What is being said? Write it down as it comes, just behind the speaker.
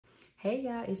Hey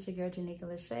y'all, it's your girl Janika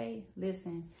Lachey.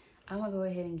 Listen, I'm gonna go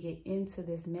ahead and get into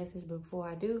this message. But before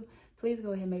I do, please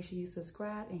go ahead and make sure you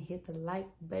subscribe and hit the like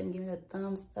button. Give me the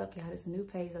thumbs up, y'all. It's a new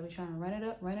page. I'll be trying to run it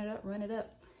up, run it up, run it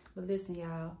up. But listen,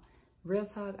 y'all, real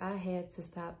talk, I had to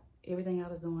stop everything I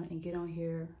was doing and get on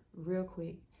here real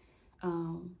quick.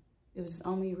 It was just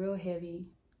on me real heavy.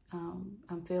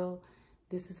 I feel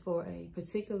this is for a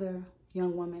particular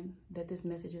young woman that this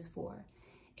message is for.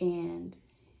 And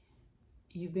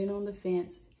you've been on the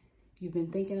fence, you've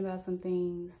been thinking about some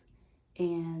things,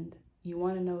 and you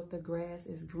want to know if the grass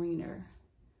is greener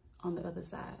on the other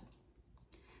side.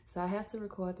 So I have to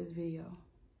record this video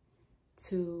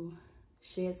to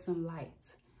shed some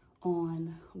light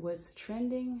on what's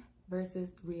trending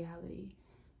versus reality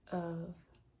of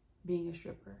being a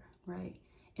stripper, right?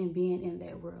 And being in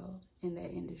that world, in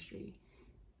that industry.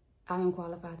 I am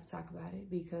qualified to talk about it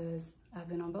because I've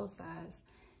been on both sides.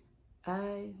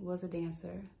 I was a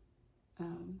dancer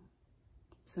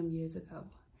some years ago.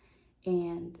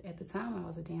 And at the time I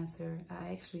was a dancer,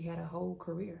 I actually had a whole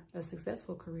career, a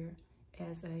successful career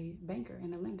as a banker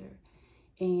and a lender.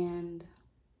 And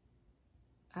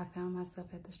I found myself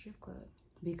at the strip club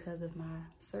because of my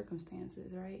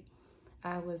circumstances, right?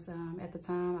 I was, at the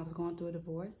time, I was going through a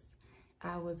divorce.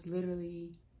 I was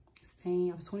literally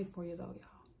staying, I was 24 years old, y'all.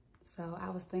 So I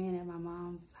was staying at my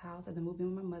mom's house at the movie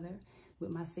with my mother, with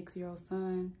my 6-year-old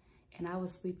son, and I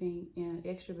was sleeping in an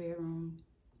extra bedroom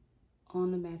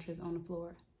on the mattress on the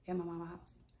floor at my mama's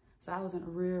house. So I was in a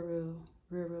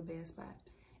real bad spot.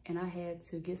 And I had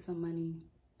to get some money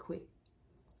quick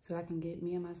so I can get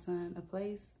me and my son a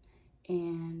place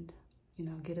and, you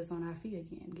know, get us on our feet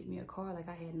again, get me a car like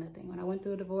I had nothing. When I went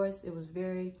through a divorce, it was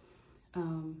very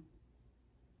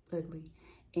ugly.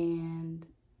 And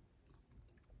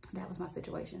that was my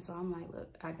situation. So I'm like,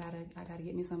 look, I gotta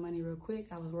get me some money real quick.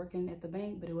 I was working at the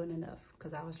bank, but it wasn't enough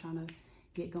because I was trying to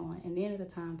get going. And then at the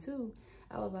time too,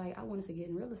 I was like, I wanted to get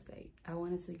in real estate. I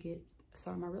wanted to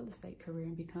start my real estate career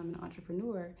and become an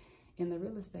entrepreneur in the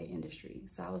real estate industry.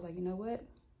 So I was like, you know what?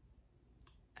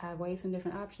 I weighed some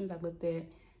different options. I looked at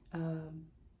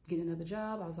getting another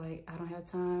job. I was like, I don't have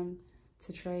time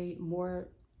to trade more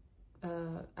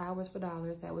hours for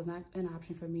dollars. That was not an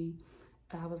option for me.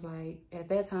 I was like, at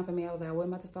that time for me, I was like, I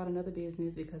wasn't about to start another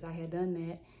business because I had done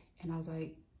that. And I was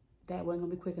like, that wasn't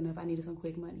gonna be quick enough. I needed some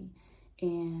quick money.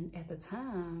 And at the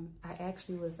time, I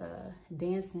actually was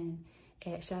dancing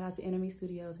at, shout out to Enemy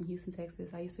Studios in Houston,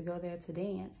 Texas. I used to go there to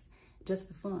dance just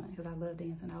for fun because I love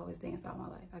dancing. I always danced all my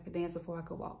life. I could dance before I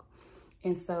could walk.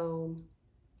 And so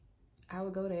I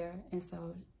would go there. And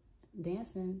so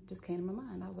dancing just came to my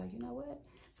mind. I was like, you know what?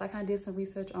 So I kind of did some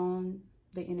research on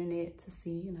the internet to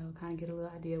see, you know, kind of get a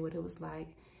little idea what it was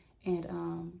like. And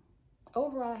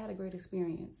overall, I had a great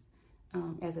experience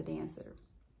as a dancer.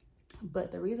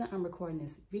 But the reason I'm recording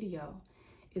this video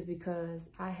is because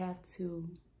I have to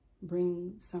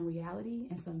bring some reality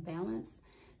and some balance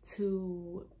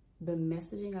to the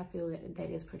messaging I feel that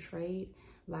is portrayed.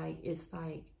 Like, it's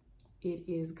like, it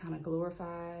is kind of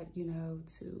glorified, you know,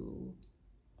 to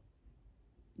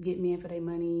get men for their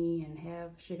money and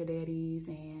have sugar daddies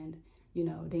and, you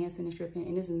know, dancing and stripping.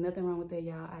 And there's nothing wrong with that,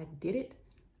 y'all. I did it.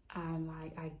 I'm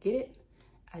like, I get it.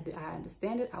 I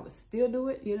understand it. I would still do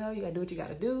it. You know, you gotta do what you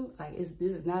gotta do. Like, this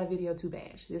is not a video to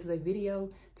bash. This is a video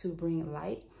to bring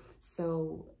light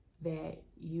so that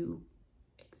you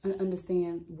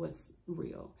understand what's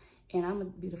real. And I'm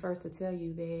gonna be the first to tell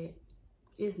you that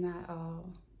it's not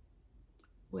all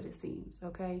what it seems,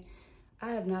 okay?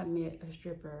 I have not met a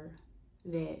stripper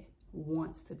that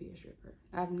wants to be a stripper.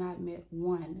 I've not met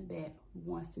one that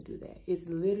wants to do that. It's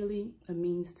literally a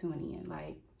means to an end.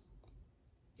 Like,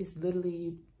 it's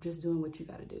literally just doing what you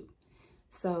gotta do.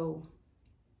 So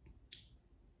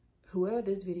whoever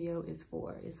this video is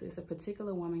for, it's a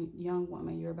particular woman, young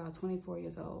woman, you're about 24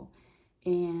 years old,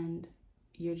 and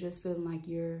you're just feeling like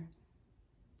you're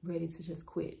ready to just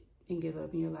quit and give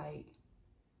up. And you're like,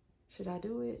 should I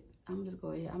do it? I'm just go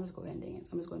ahead and dance.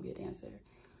 I'm just gonna be a dancer.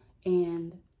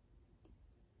 And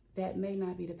that may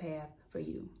not be the path for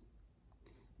you.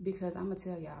 Because I'm gonna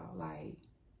tell y'all, like,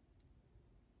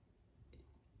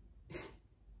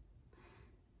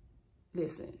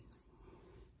 listen,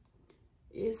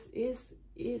 it's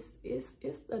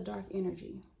a dark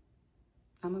energy.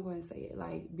 I'm gonna go ahead and say it.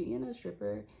 Like, being a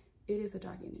stripper, it is a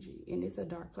dark energy and it's a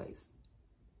dark place.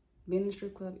 Being in a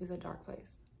strip club is a dark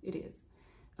place. It is.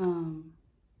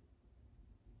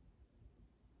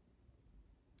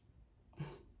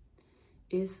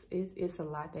 It's a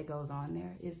lot that goes on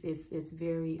there. It's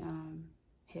very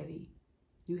heavy.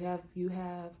 You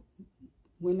have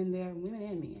women there, women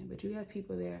and men, but you have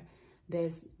people there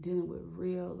that's dealing with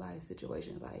real life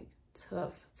situations, like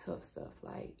tough stuff.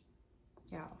 Like,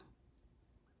 y'all,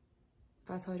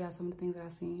 if I told y'all some of the things that I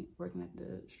seen working at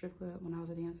the strip club when I was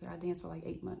a dancer, I danced for like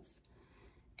 8 months.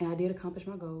 And I did accomplish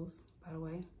my goals, by the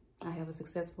way. I have a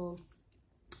successful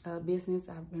business.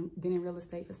 I've been in real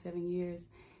estate for 7 years,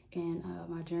 and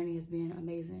my journey has been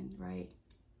amazing, right?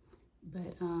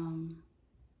 But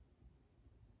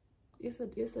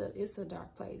it's a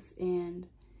dark place, and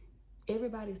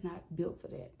everybody's not built for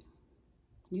that.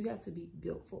 You have to be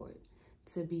built for it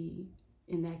to be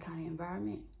in that kind of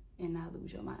environment and not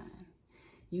lose your mind.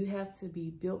 You have to be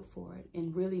built for it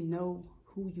and really know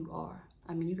who you are.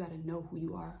 I mean, you got to know who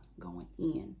you are going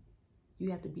in.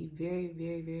 You have to be very,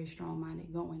 very, very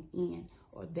strong-minded going in,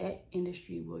 or that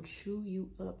industry will chew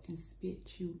you up and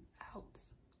spit you out,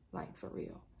 like for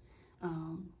real.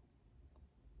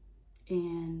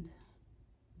 And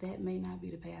that may not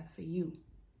be the path for you.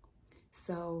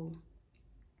 So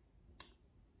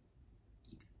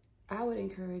I would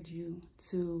encourage you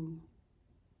to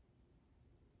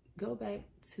go back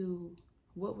to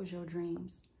what was your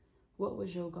dreams, what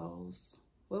was your goals,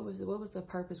 what was the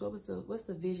purpose, what's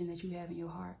the vision that you have in your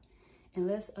heart, and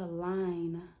let's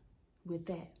align with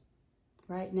that.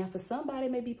 Right now, for somebody,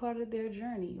 it may be part of their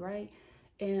journey, right?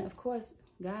 And of course,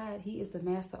 God, He is the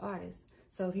master artist.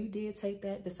 So if you did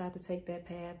decide to take that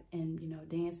path and, you know,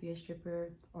 dance, be a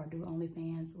stripper, or do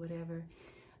OnlyFans, whatever,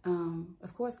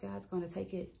 of course, God's going to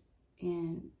take it,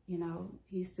 and, you know,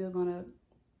 He's still going to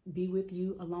be with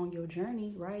you along your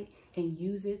journey, right? And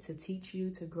use it to teach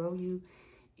you, to grow you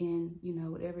in, you know,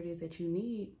 whatever it is that you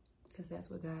need, because that's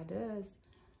what God does.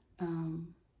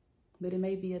 But it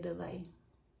may be a delay.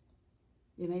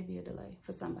 It may be a delay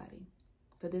for somebody,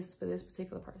 for this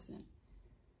particular person.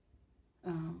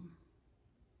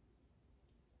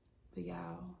 But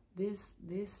y'all, this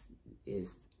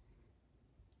is,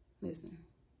 listen,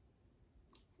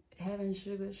 having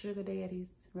sugar daddies,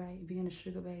 right? Being a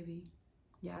sugar baby,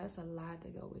 y'all, it's a lot to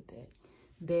go with that.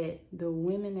 That the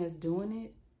women that's doing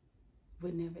it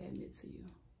would never admit to you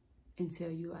and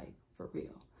tell you, like, for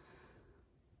real.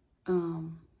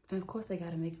 And of course they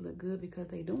got to make it look good because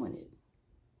they doing it.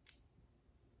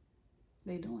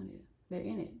 They doing it. They're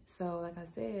in it. So like I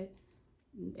said,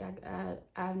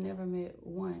 I've never met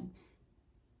one.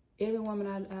 Every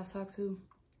woman I've talked to,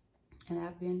 and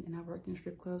I've worked in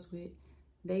strip clubs with,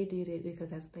 they did it because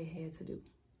that's what they had to do.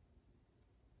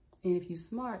 And if you're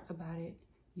smart about it,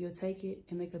 you'll take it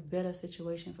and make a better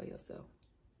situation for yourself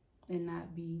and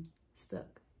not be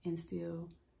stuck and still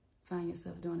find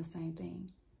yourself doing the same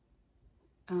thing.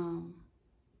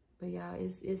 But y'all,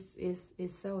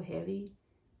 it's so heavy,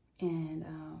 and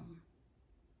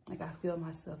like I feel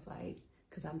myself, like,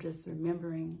 because I'm just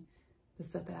remembering the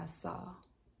stuff that I saw.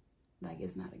 Like,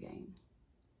 it's not a game.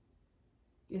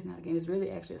 It's not a game. It's really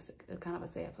actually a kind of a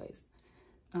sad place,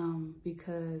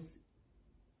 because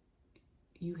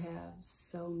you have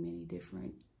so many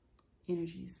different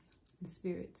energies and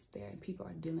spirits there, and people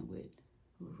are dealing with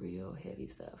real heavy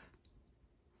stuff.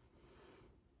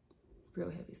 Real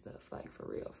heavy stuff, like for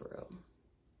real.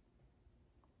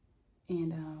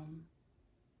 And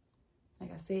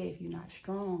like I said, if you're not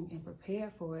strong and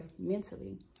prepared for it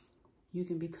mentally, you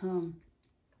can become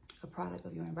a product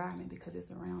of your environment because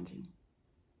it's around you.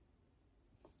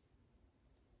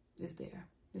 It's there.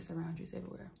 It's around you. It's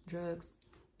everywhere. Drugs,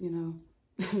 you know,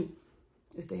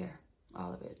 it's there.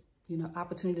 All of it. You know,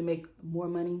 opportunity to make more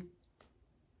money.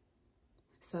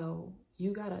 So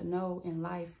you got to know in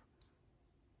life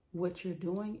what you're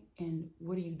doing and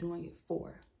what are you doing it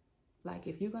for. Like,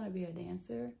 if you're going to be a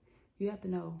dancer, you have to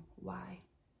know why.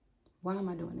 Why am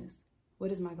I doing this?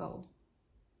 What is my goal?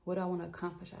 What do I want to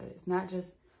accomplish out of this? Not just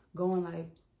going like,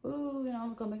 ooh, you know,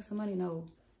 I'm going to make some money. No.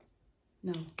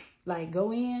 Like,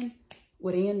 go in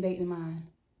with an end date in mind.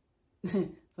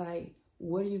 Like,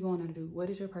 what are you going to do? What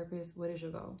is your purpose? What is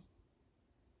your goal?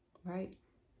 Right?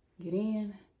 Get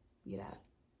in, get out.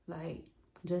 Like,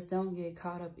 just don't get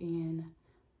caught up in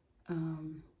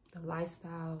the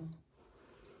lifestyle,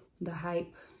 the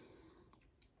hype.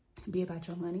 Be about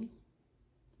your money.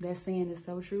 That saying is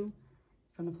so true.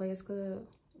 From the Players Club,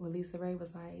 where Lisa Ray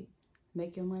was like,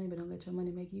 make your money, but don't let your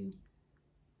money make you.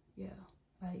 Yeah,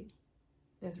 like,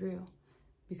 that's real.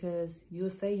 Because you'll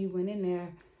say you went in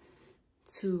there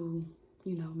to,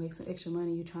 you know, make some extra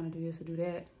money. You're trying to do this or do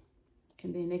that.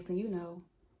 And then next thing you know,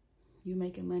 you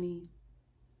making money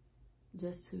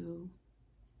just to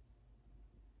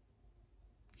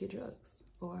get drugs,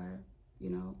 or, you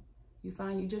know,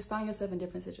 you just find yourself in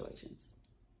different situations.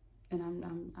 And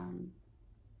I'm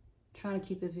trying to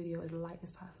keep this video as light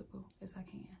as possible as I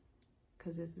can,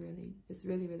 because it's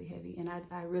really heavy. And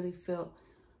I really felt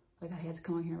Like, I had to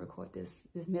come on here and record this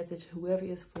message, whoever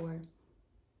it's for.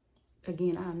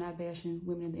 Again, I am not bashing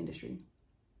women in the industry.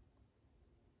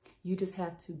 You just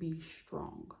have to be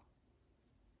strong.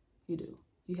 You do.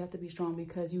 You have to be strong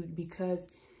because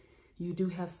you do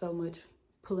have so much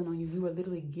pulling on you. You are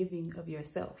literally giving of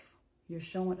yourself. You're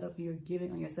showing up, you're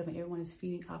giving on yourself, and everyone is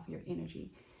feeding off your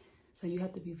energy. So you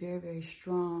have to be very, very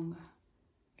strong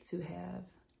to have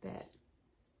that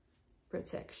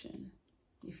protection,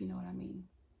 if you know what I mean.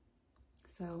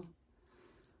 So,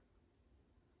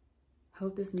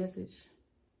 hope this message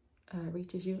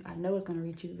reaches you. I know it's going to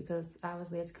reach you because I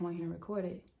was led to come on here and record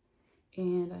it.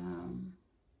 And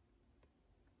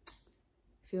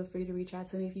feel free to reach out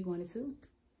to me if you wanted to.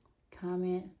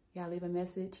 Comment, y'all leave a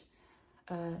message,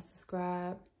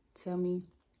 subscribe, tell me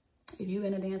if you've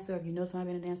been a dancer, if you know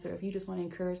somebody been a dancer, if you just want to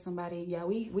encourage somebody. Yeah,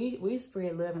 we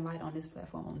spread love and light on this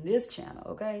platform, on this channel,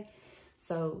 okay?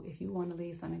 So if you want to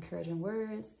leave some encouraging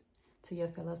words to your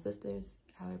fellow sisters,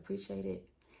 I would appreciate it.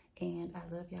 And I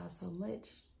love y'all so much.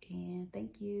 And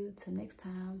thank you. Till next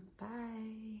time.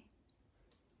 Bye.